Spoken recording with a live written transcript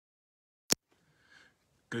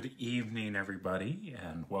Good evening, everybody,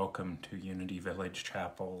 and welcome to Unity Village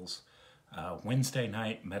Chapel's Wednesday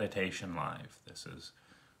night meditation live. This is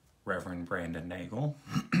Reverend Brandon Nagel,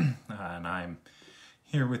 and I'm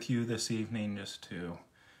here with you this evening just to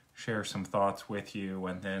share some thoughts with you,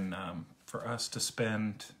 and then for us to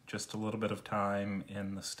spend just a little bit of time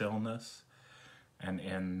in the stillness and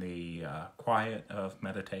in the quiet of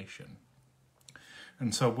meditation.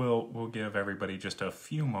 And so we'll give everybody just a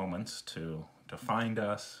few moments to find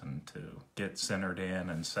us and to get centered in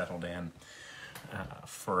and settled in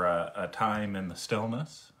for a time in the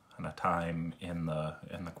stillness and a time in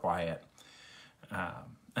the quiet.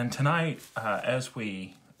 And tonight, as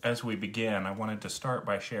we begin, I wanted to start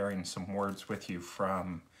by sharing some words with you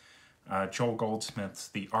from Joel Goldsmith's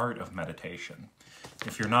The Art of Meditation.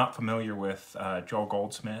 If you're not familiar with Joel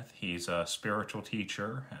Goldsmith, he's a spiritual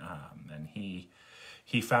teacher, and he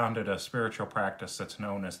founded a spiritual practice that's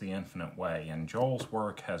known as the Infinite Way, and Joel's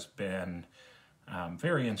work has been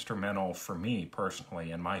very instrumental for me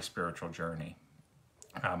personally in my spiritual journey.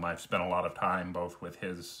 I've spent a lot of time both with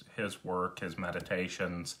his work, his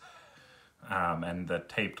meditations, and the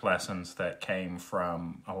taped lessons that came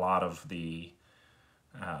from a lot of the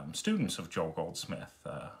students of Joel Goldsmith.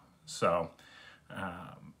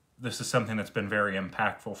 This is something that's been very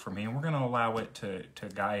impactful for me, and we're going to allow it to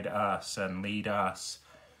guide us and lead us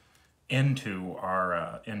into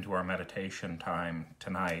our meditation time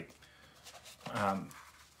tonight. And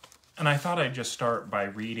I thought I'd just start by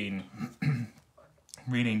reading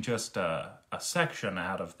just a section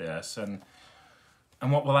out of this, and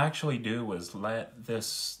what we'll actually do is let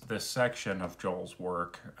this section of Joel's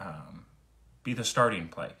work be the starting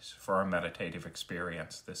place for our meditative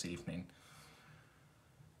experience this evening.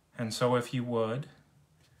 And so if you would,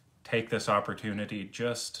 take this opportunity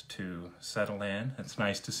just to settle in. It's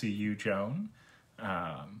nice to see you, Joan.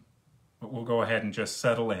 But we'll go ahead and just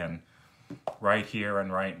settle in right here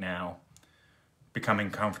and right now.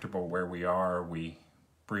 Becoming comfortable where we are, we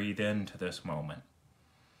breathe into this moment.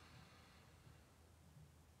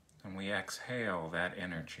 And we exhale that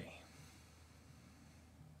energy.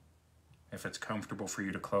 If it's comfortable for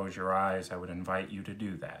you to close your eyes, I would invite you to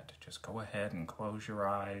do that. Just go ahead and close your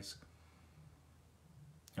eyes.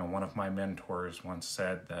 You know, one of my mentors once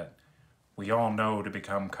said that we all know to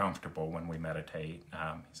become comfortable when we meditate. He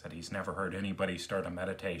said he's never heard anybody start a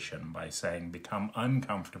meditation by saying, become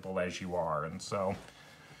uncomfortable as you are. And so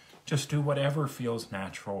just do whatever feels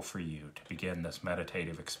natural for you to begin this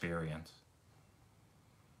meditative experience.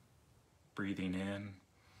 Breathing in,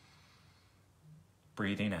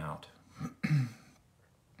 breathing out.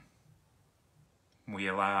 We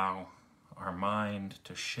allow our mind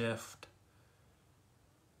to shift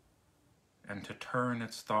and to turn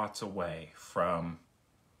its thoughts away from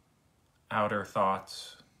outer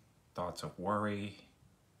thoughts, thoughts of worry,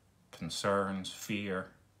 concerns,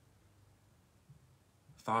 fear,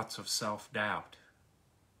 thoughts of self-doubt.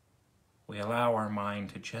 We allow our mind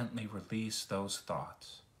to gently release those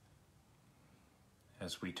thoughts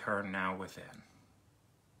as we turn now within.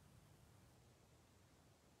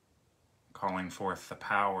 Calling forth the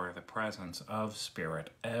power, the presence of Spirit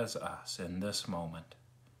as us in this moment.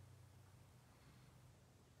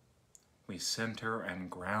 We center and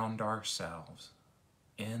ground ourselves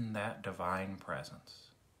in that divine presence.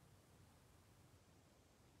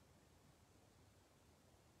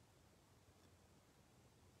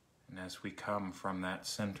 And as we come from that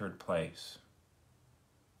centered place,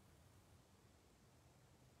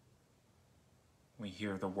 we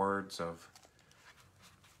hear the words of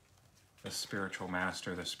the spiritual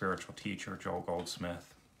master, the spiritual teacher, Joel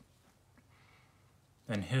Goldsmith,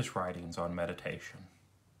 and his writings on meditation.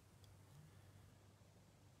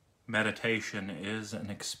 Meditation is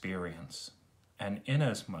an experience, and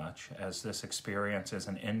inasmuch as this experience is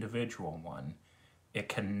an individual one, it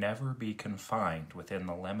can never be confined within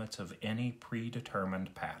the limits of any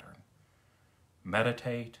predetermined pattern.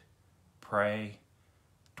 Meditate, pray,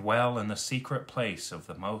 dwell in the secret place of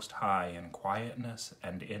the Most High in quietness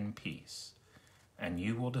and in peace, and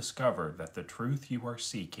you will discover that the truth you are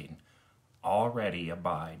seeking already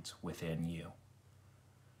abides within you.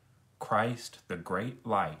 Christ, the great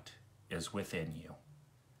light, is within you.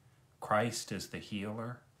 Christ is the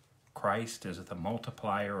healer. Christ is the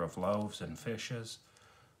multiplier of loaves and fishes.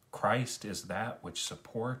 Christ is that which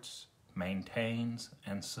supports, maintains,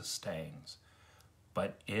 and sustains.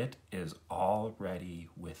 But it is already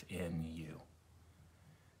within you.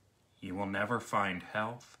 You will never find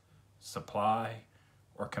health, supply,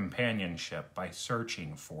 or companionship by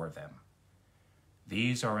searching for them.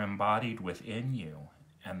 These are embodied within you,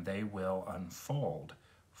 and they will unfold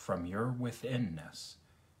from your withinness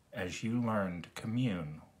as you learn to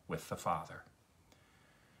commune with the Father.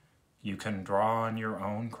 You can draw on your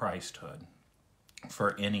own Christhood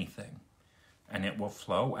for anything, and it will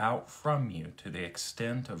flow out from you to the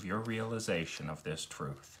extent of your realization of this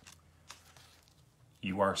truth.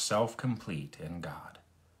 You are self-complete in God.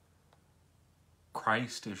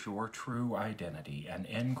 Christ is your true identity, and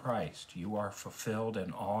in Christ you are fulfilled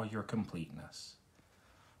in all your completeness.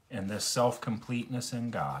 In this self-completeness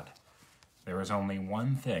in God, there is only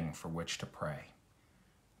one thing for which to pray.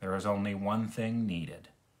 There is only one thing needed: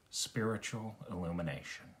 spiritual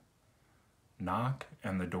illumination. Knock,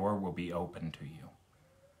 and the door will be open to you.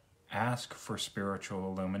 Ask for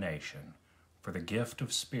spiritual illumination, for the gift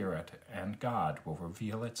of Spirit and God will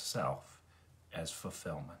reveal itself as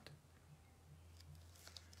fulfillment.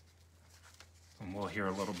 And we'll hear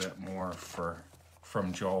a little bit more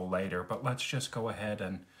from Joel later, but let's just go ahead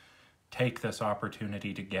and take this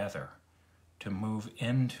opportunity together to move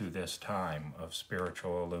into this time of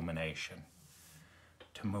spiritual illumination,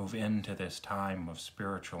 to move into this time of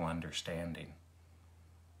spiritual understanding,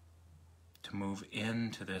 to move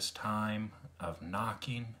into this time of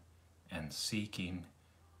knocking and seeking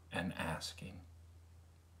and asking,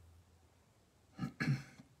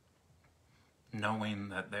 knowing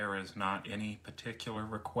that there is not any particular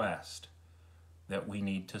request that we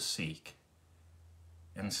need to seek.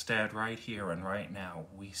 Instead, right here and right now,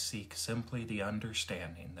 we seek simply the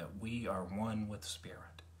understanding that we are one with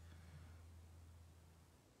Spirit,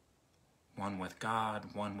 one with God,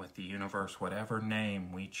 one with the universe, whatever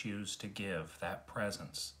name we choose to give that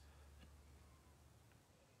presence,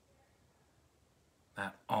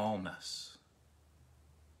 that allness,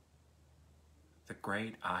 the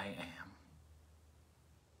great I am.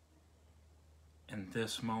 In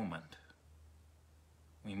this moment,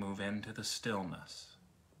 we move into the stillness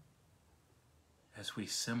as we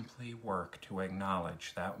simply work to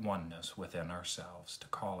acknowledge that oneness within ourselves, to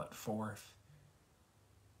call it forth,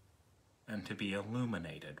 and to be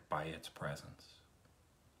illuminated by its presence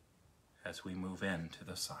as we move into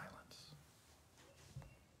the silence.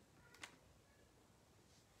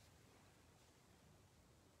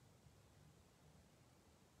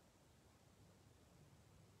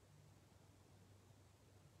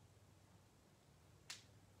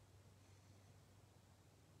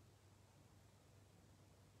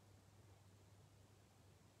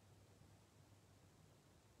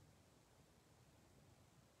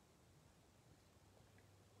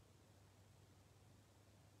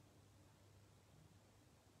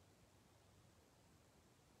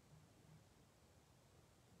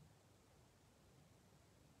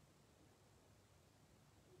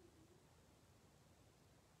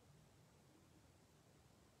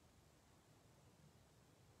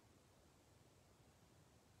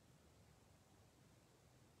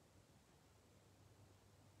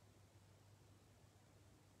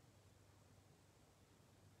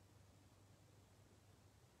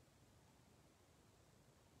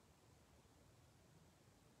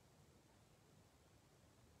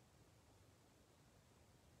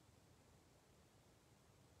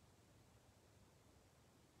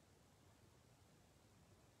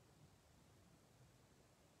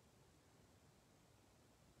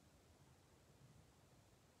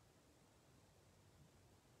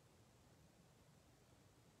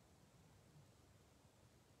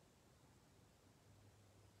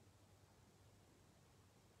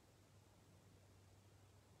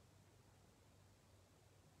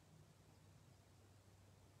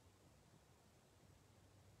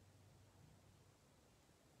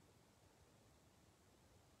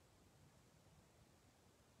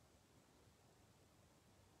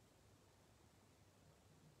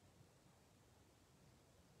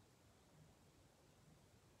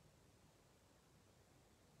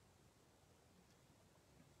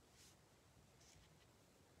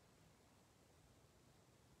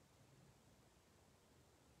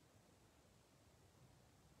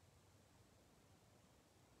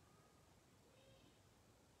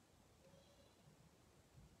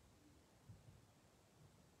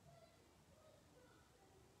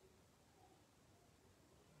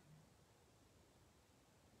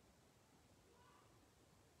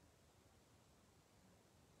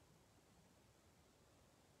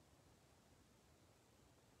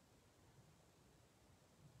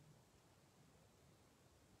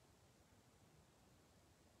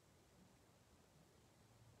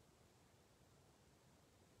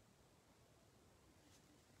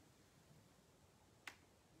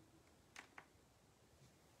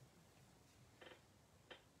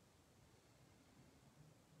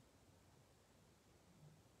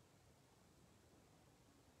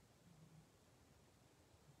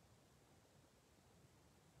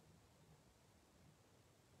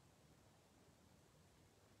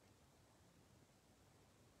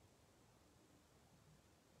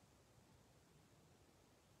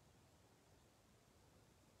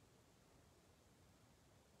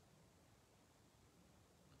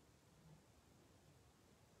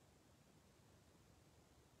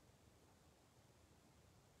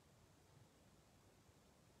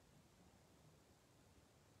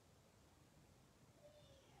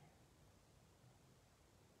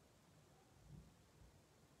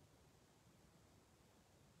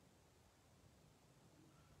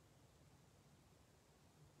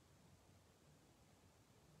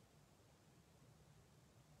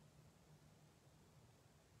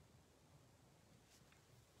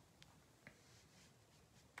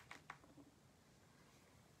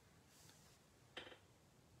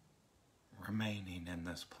 remaining in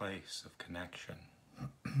this place of connection.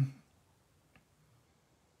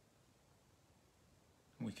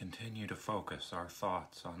 We continue to focus our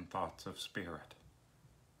thoughts on thoughts of Spirit,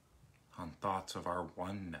 on thoughts of our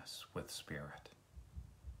oneness with Spirit.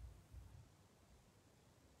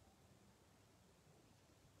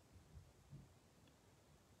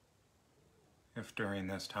 If during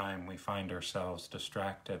this time we find ourselves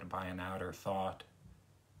distracted by an outer thought,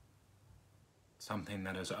 something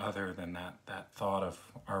that is other than that thought of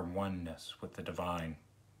our oneness with the divine,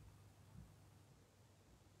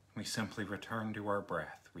 we simply return to our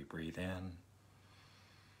breath. We breathe in,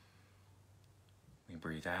 we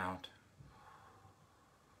breathe out,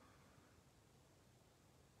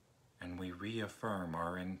 and we reaffirm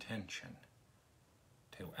our intention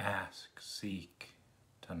to ask, seek,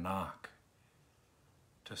 to knock,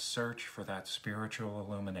 to search for that spiritual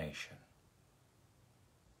illumination.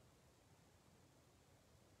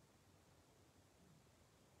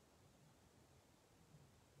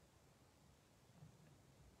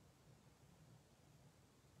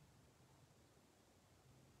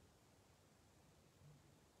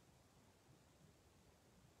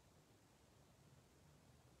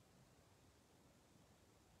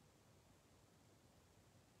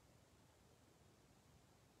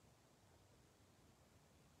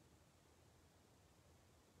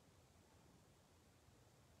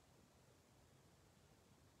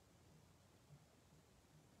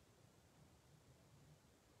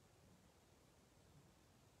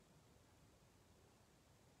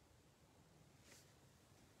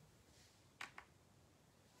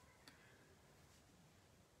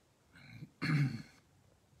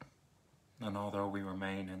 And although we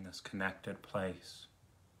remain in this connected place,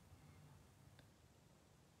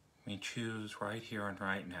 we choose right here and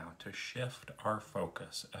right now to shift our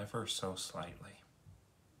focus ever so slightly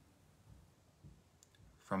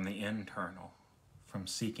from the internal, from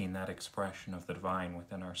seeking that expression of the divine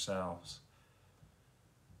within ourselves,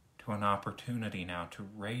 to an opportunity now to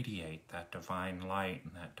radiate that divine light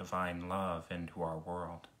and that divine love into our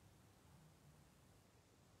world.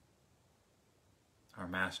 Our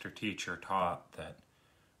master teacher taught that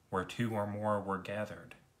where two or more were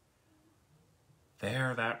gathered,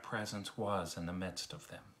 there that presence was in the midst of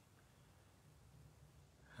them.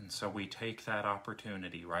 And so we take that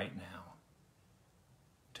opportunity right now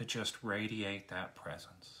to just radiate that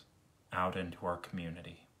presence out into our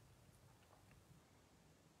community.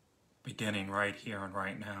 Beginning right here and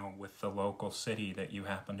right now with the local city that you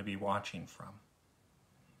happen to be watching from.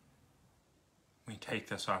 We take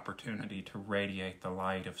this opportunity to radiate the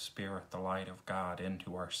light of Spirit, the light of God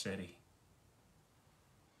into our city.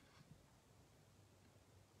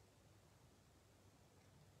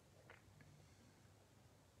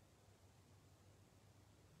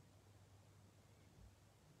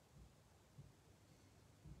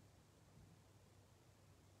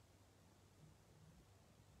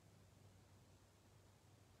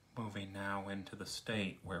 Moving now into the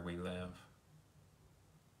state where we live.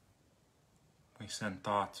 We send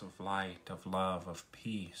thoughts of light, of love, of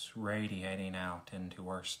peace radiating out into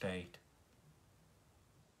our state,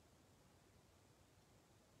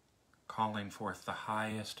 calling forth the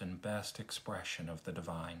highest and best expression of the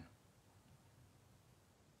divine.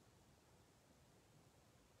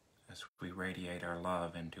 As we radiate our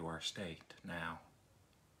love into our state now.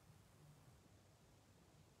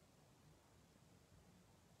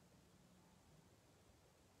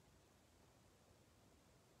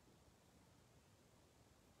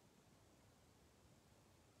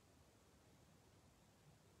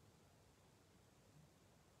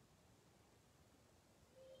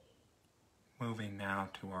 Moving now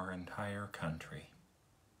to our entire country.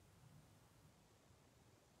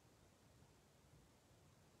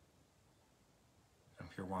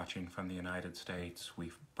 If you're watching from the United States,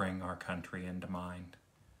 we bring our country into mind.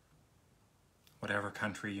 Whatever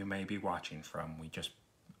country you may be watching from, we just,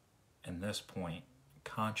 in this point,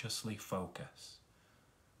 consciously focus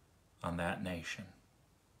on that nation.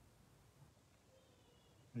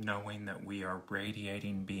 Knowing that we are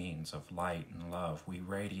radiating beings of light and love, we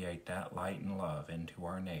radiate that light and love into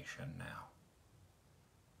our nation now.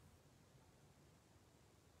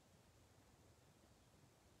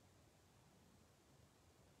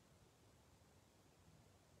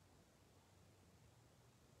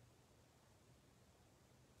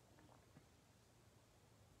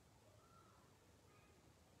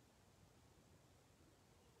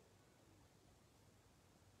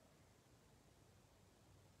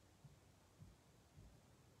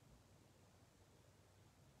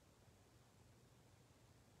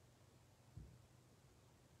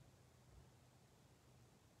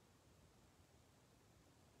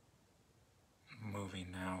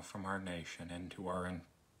 now from our nation into our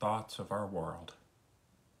thoughts of our world.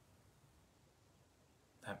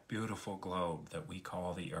 That beautiful globe that we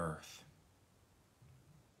call the earth,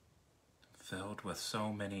 filled with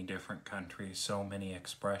so many different countries, so many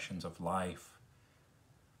expressions of life,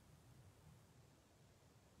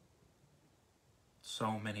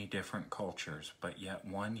 so many different cultures, but yet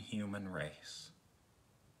one human race.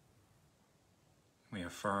 We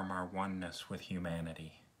affirm our oneness with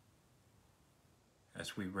humanity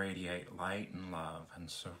as we radiate light and love and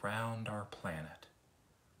surround our planet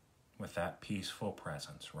with that peaceful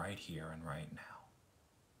presence right here and right now.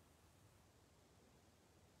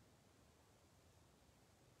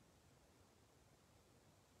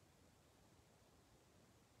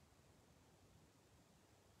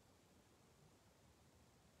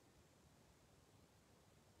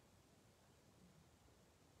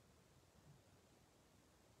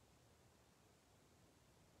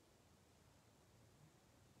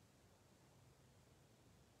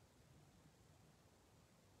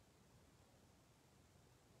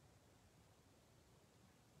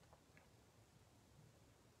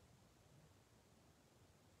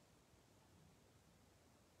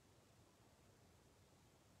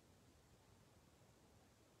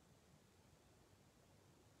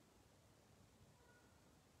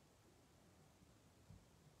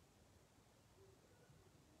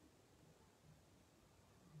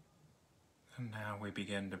 And now we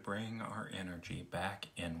begin to bring our energy back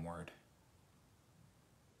inward,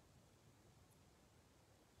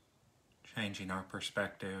 changing our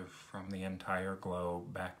perspective from the entire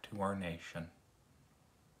globe back to our nation,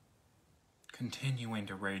 continuing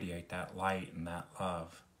to radiate that light and that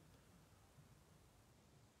love.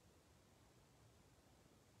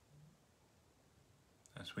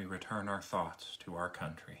 As we return our thoughts to our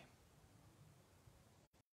country.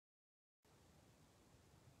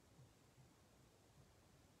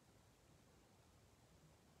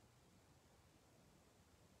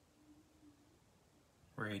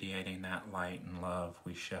 Radiating that light and love,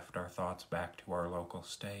 we shift our thoughts back to our local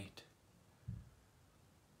state.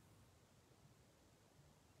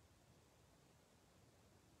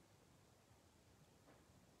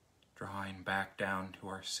 Drawing back down to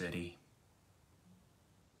our city.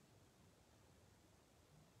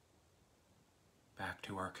 Back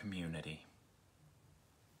to our community.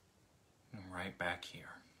 And right back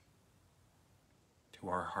here. To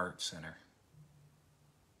our heart center.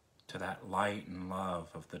 To that light and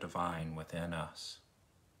love of the divine within us.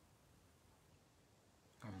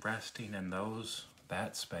 And resting in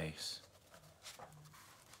that space,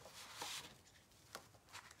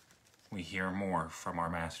 we hear more from our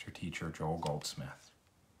master teacher, Joel Goldsmith,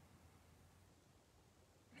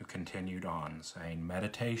 who continued on saying,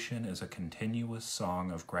 meditation is a continuous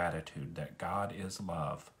song of gratitude that God is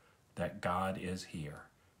love, that God is here,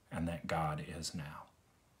 and that God is now.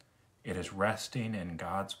 It is resting in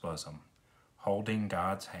God's bosom, holding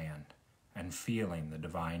God's hand, and feeling the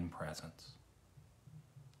divine presence.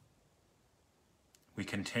 We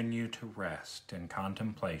continue to rest in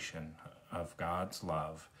contemplation of God's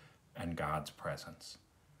love and God's presence.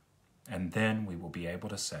 And then we will be able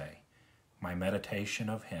to say, my meditation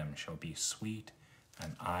of him shall be sweet,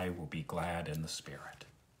 and I will be glad in the Spirit.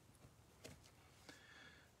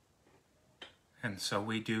 And so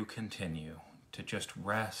we do continue to just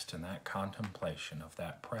rest in that contemplation of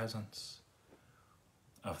that presence,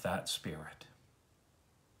 of that Spirit.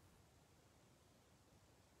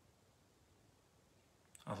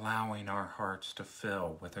 Allowing our hearts to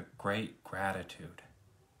fill with a great gratitude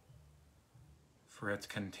for its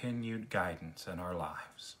continued guidance in our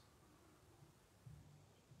lives.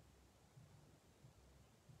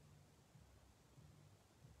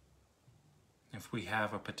 If we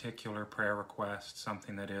have a particular prayer request,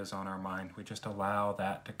 something that is on our mind, we just allow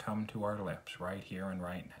that to come to our lips right here and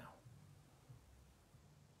right now.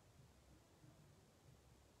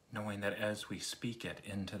 Knowing that as we speak it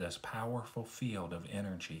into this powerful field of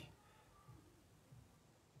energy,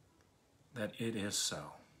 that it is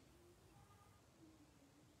so.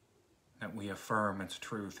 That we affirm its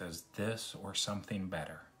truth as this or something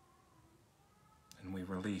better, and we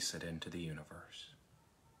release it into the universe.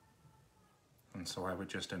 And so I would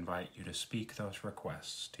just invite you to speak those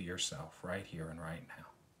requests to yourself right here and right now.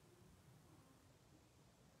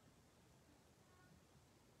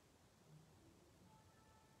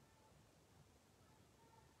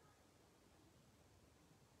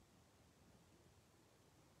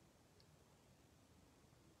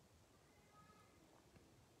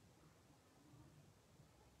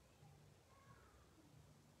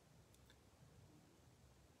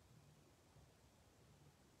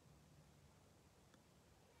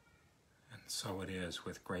 So it is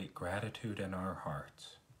with great gratitude in our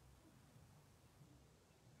hearts,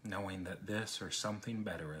 knowing that this or something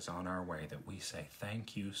better is on our way, that we say,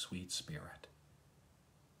 thank you, sweet Spirit.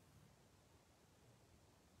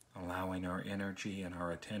 Allowing our energy and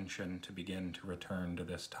our attention to begin to return to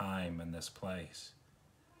this time and this place.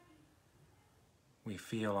 We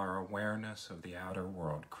feel our awareness of the outer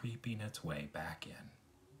world creeping its way back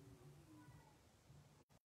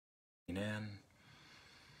in. In,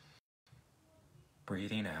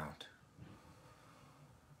 breathing out,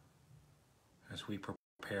 as we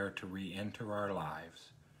prepare to re-enter our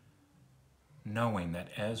lives, knowing that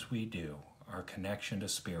as we do, our connection to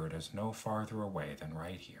Spirit is no farther away than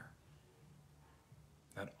right here.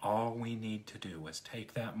 That all we need to do is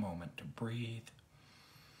take that moment to breathe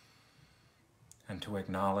and to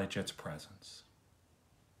acknowledge its presence,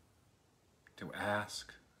 to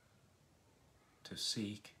ask, to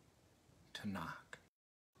seek, to knock,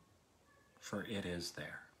 for it is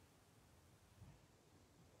there.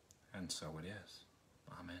 And so it is.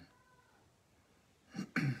 Amen.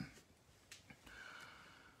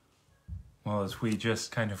 Well, as we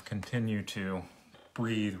just kind of continue to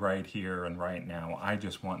breathe right here and right now, I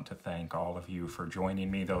just want to thank all of you for joining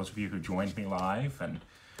me, those of you who joined me live and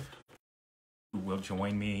who will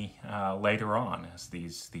join me later on as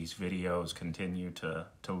these videos continue to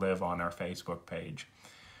live on our Facebook page.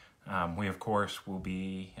 We, of course, will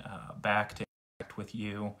be back to interact with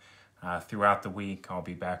you throughout the week. I'll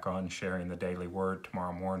be back on sharing the daily word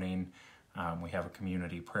tomorrow morning. We have a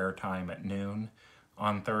community prayer time at noon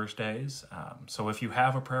on Thursdays. So if you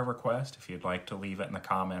have a prayer request, if you'd like to leave it in the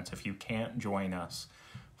comments, if you can't join us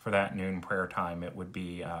for that noon prayer time, it would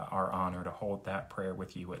be our honor to hold that prayer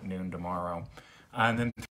with you at noon tomorrow. And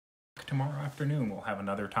then tomorrow afternoon, we'll have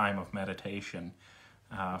another time of meditation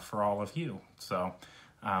for all of you.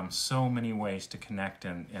 So many ways to connect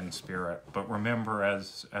in spirit. But remember,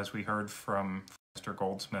 as we heard from Mr.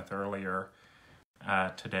 Goldsmith earlier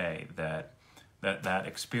today, that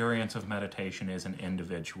experience of meditation is an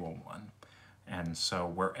individual one. And so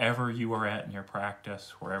wherever you are at in your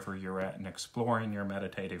practice, wherever you're at in exploring your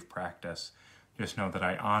meditative practice, just know that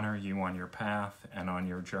I honor you on your path and on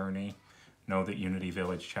your journey. Know that Unity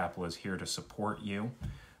Village Chapel is here to support you.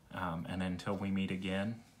 And until we meet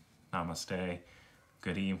again, namaste,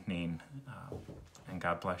 good evening, and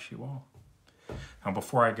God bless you all. Now,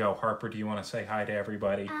 before I go, Harper, do you want to say hi to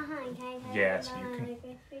everybody? Yes, you can.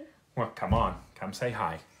 Well, come on. Come say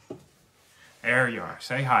hi. There you are.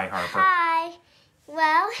 Say hi, Harper. Hi.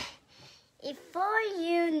 Well, before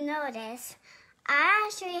you notice, I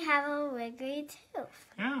actually have a wiggly tooth.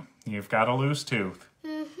 Yeah, you've got a loose tooth.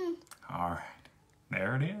 Mm-hmm. All right.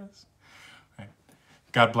 There it is. Right.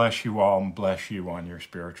 God bless you all and bless you on your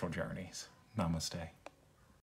spiritual journeys. Namaste.